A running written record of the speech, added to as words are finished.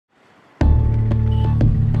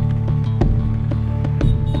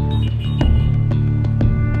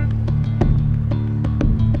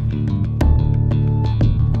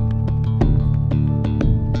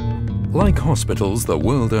hospitals the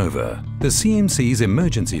world over, the CMC's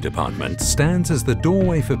emergency department stands as the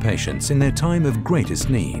doorway for patients in their time of greatest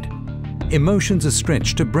need. Emotions are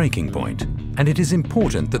stretched to breaking point, and it is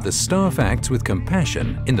important that the staff acts with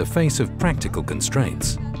compassion in the face of practical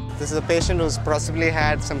constraints. This is a patient who's possibly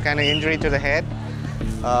had some kind of injury to the head,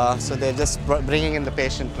 so they're just bringing in the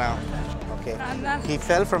patient now. Okay. He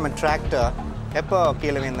fell from a tractor. Eppo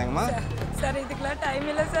kilo vindangma? Sir, idikla time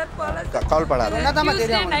illa sir. Call padada.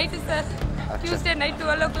 Tuesday night sir. Tuesday night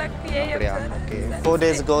 12 o'clock p.m. Okay. 4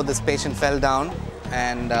 days ago, this patient fell down,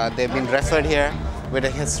 and they've been referred here with a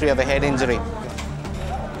history of a head injury.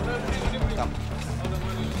 Come.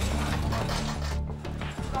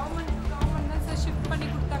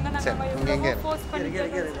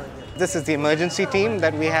 This is the emergency team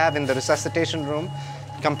that we have in the resuscitation room.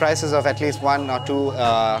 It comprises of at least 1 or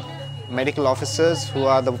 2 medical officers who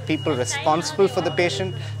are the people responsible for the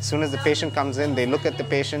patient. As soon as the patient comes in, they look at the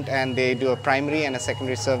patient and they do a primary and a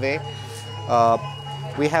secondary survey.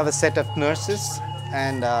 We have a set of nurses,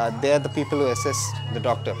 and they're the people who assist the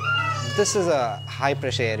doctor. This is a high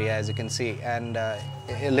pressure area, as you can see, and a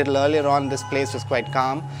little earlier on this place was quite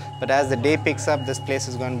calm, but as the day picks up, this place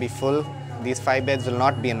is going to be full. These 5 beds will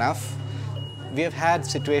not be enough. We have had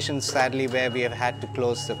situations, sadly, where we have had to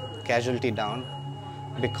close the casualty down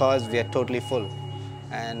because we are totally full,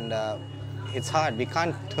 and it's hard. We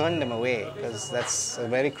can't turn them away because that's a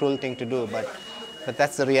very cruel thing to do, but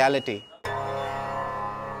that's the reality.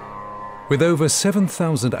 With over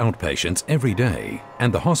 7,000 outpatients every day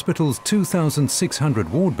and the hospital's 2,600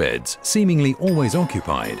 ward beds seemingly always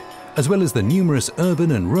occupied, as well as the numerous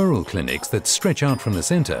urban and rural clinics that stretch out from the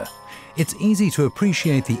centre, it's easy to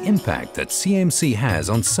appreciate the impact that CMC has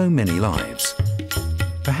on so many lives.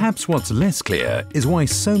 Perhaps what's less clear is why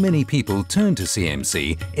so many people turn to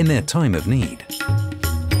CMC in their time of need.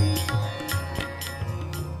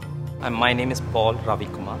 My name is Paul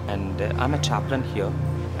Ravikumar, and I'm a chaplain here,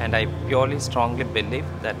 and I purely strongly believe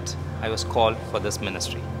that I was called for this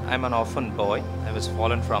ministry. I'm an orphan boy. I was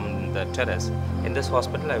fallen from the terrace. In this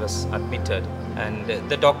hospital I was admitted, and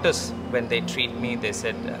the doctors, when they treat me, they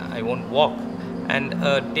said I won't walk. And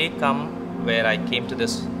a day come where I came to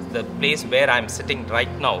the place where I'm sitting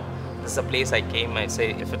right now. This is a place I came. I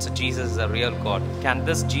say, if it's a Jesus, a real God, can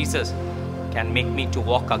this Jesus can make me to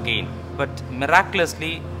walk again? But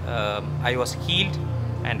miraculously I was healed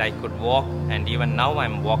and I could walk, and even now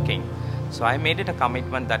I'm walking. So I made it a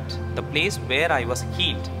commitment that the place where I was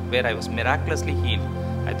healed, where I was miraculously healed,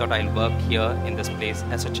 I thought I'll work here in this place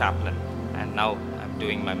as a chaplain, and now I'm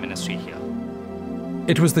doing my ministry here.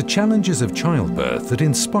 It was the challenges of childbirth that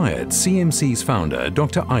inspired CMC's founder,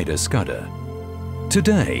 Dr. Ida Scudder.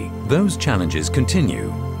 Today, those challenges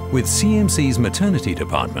continue, with CMC's maternity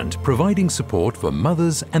department providing support for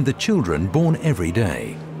mothers and the children born every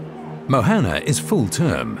day. Mohana is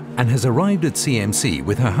full-term and has arrived at CMC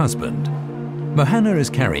with her husband. Mohana is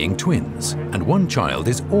carrying twins, and one child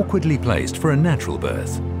is awkwardly placed for a natural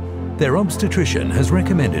birth. Their obstetrician has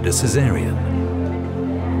recommended a cesarean.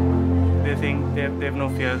 They're saying they have no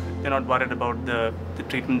fears. They're not worried about the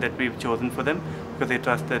treatment that we've chosen for them, because they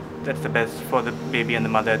trust that that's the best for the baby and the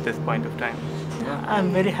mother at this point of time.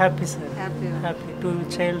 I'm very happy, sir. Happy. 2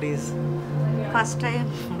 child is. First time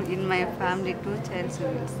in my family, 2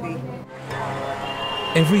 children will see.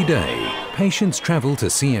 Every day, patients travel to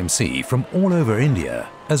CMC from all over India,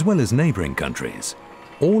 as well as neighbouring countries.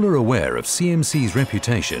 All are aware of CMC's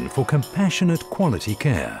reputation for compassionate quality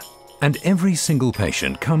care. And every single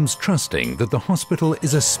patient comes trusting that the hospital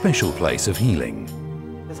is a special place of healing.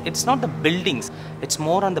 It's not the buildings, it's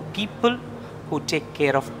more on the people who take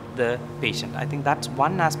care of the patient. I think that's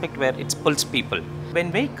one aspect where it pulls people.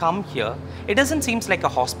 When we come here, it doesn't seem like a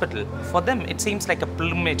hospital. For them, it seems like a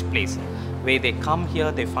pilgrimage place, where they come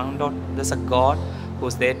here, they found out there's a God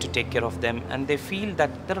who's there to take care of them, and they feel that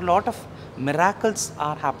there are a lot of miracles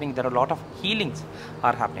are happening, there are a lot of healings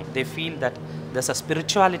are happening. They feel that there's a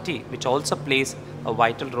spirituality which also plays a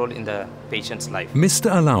vital role in the patient's life. Mr.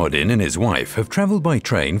 Alauddin and his wife have travelled by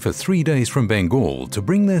train for 3 days from Bengal to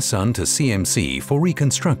bring their son to CMC for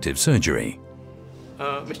reconstructive surgery.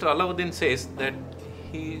 Mr. Alauddin says that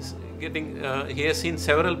he has seen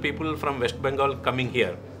several people from West Bengal coming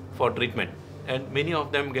here for treatment, and many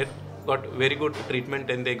of them got very good treatment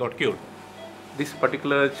and they got cured. This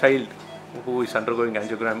particular child who is undergoing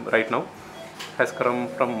angiogram right now has come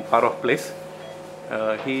from far off place.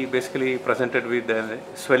 He basically presented with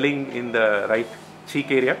swelling in the right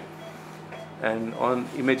cheek area, and on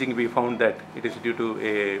imaging we found that it is due to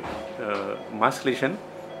a mass lesion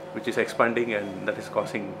which is expanding, and that is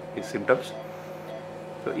causing his symptoms.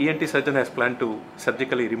 So ENT surgeon has planned to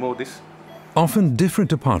surgically remove this, Often different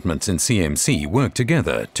departments in CMC work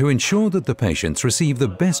together to ensure that the patients receive the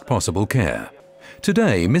best possible care.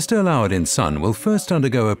 Today, Mr. Alauddin's son will first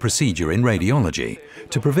undergo a procedure in radiology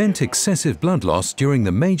to prevent excessive blood loss during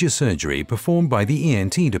the major surgery performed by the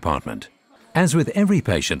ENT department. As with every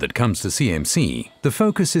patient that comes to CMC, the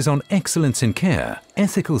focus is on excellence in care,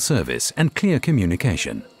 ethical service and clear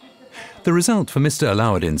communication. The result for Mr.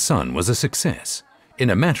 Alauddin's son was a success. In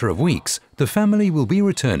a matter of weeks, the family will be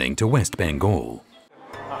returning to West Bengal.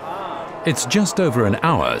 It's just over an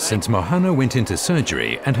hour since Mohana went into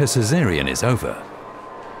surgery and her cesarean is over.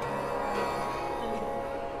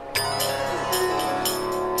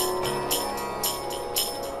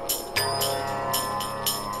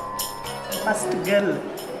 First girl,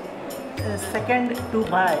 second two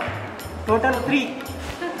boy, total three.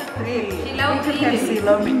 She loved me. She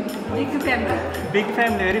loved me. Big family. Big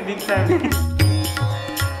family, very big family.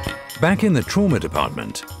 Back in the trauma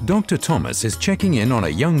department, Dr. Thomas is checking in on a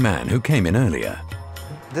young man who came in earlier.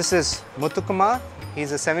 This is Muthukumar.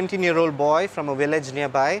 He's a 17-year-old boy from a village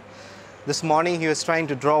nearby. This morning he was trying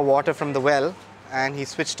to draw water from the well and he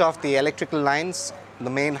switched off the electrical lines, the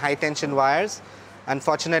main high tension wires.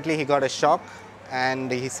 Unfortunately, he got a shock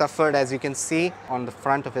and he suffered, as you can see, on the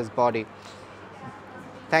front of his body.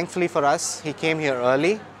 Thankfully for us, he came here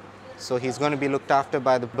early, so he's going to be looked after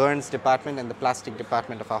by the burns department and the plastic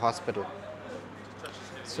department of our hospital.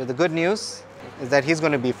 So the good news is that he's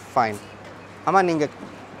going to be fine. Amma, ninga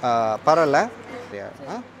paralla?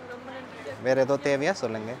 Vera edo thevaya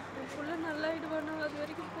solunga.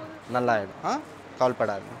 Nalla idu. Call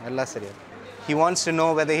padadu. Ella seriya. He wants to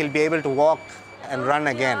know whether he'll be able to walk and run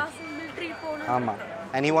again. Amma.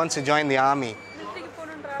 And he wants to join the army.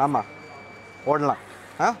 Amma. Odla.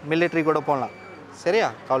 Military kuda pola.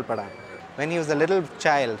 Seriya? Call padadu. When he was a little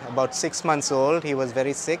child, about 6 months old, he was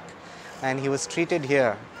very sick and he was treated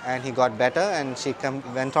here and he got better, and she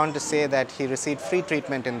went on to say that he received free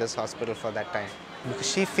treatment in this hospital for that time. Because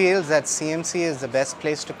she feels that CMC is the best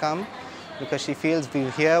place to come, because she feels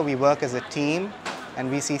here we work as a team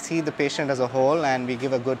and we see the patient as a whole and we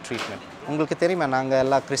give a good treatment. உங்களுக்கு தெரியுமா நாங்க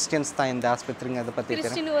எல்லாம் Christians தான் இந்த ஆஸ்பத்திரிங்க அத பத்தி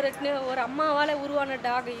தெரியும். Christian ஒரு அம்மாவால உருவான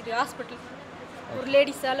டாக் இது ஹாஸ்பிடல். ஒரு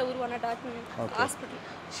லேடிஸால உருவான talk hospital.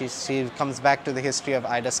 She comes back to the history of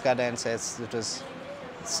Ida Scudder and says it's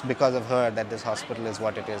because of her that this hospital is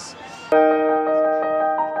what it is.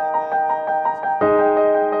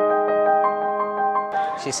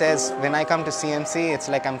 She says, when I come to CMC, it's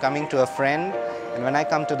like I'm coming to a friend, and when I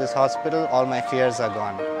come to this hospital, all my fears are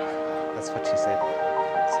gone. That's what she said.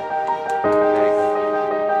 So, very good.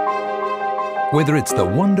 Whether it's the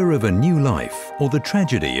wonder of a new life or the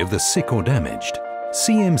tragedy of the sick or damaged,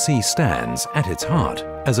 CMC stands at its heart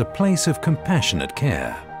as a place of compassionate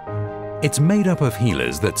care. It's made up of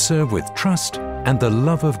healers that serve with trust and the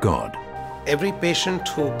love of God. Every patient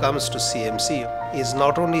who comes to CMC is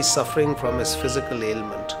not only suffering from his physical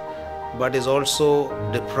ailment, but is also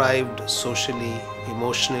deprived socially,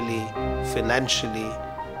 emotionally, financially,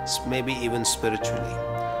 maybe even spiritually.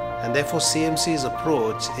 And therefore CMC's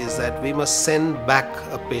approach is that we must send back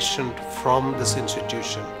a patient from this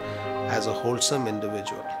institution as a wholesome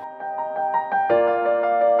individual.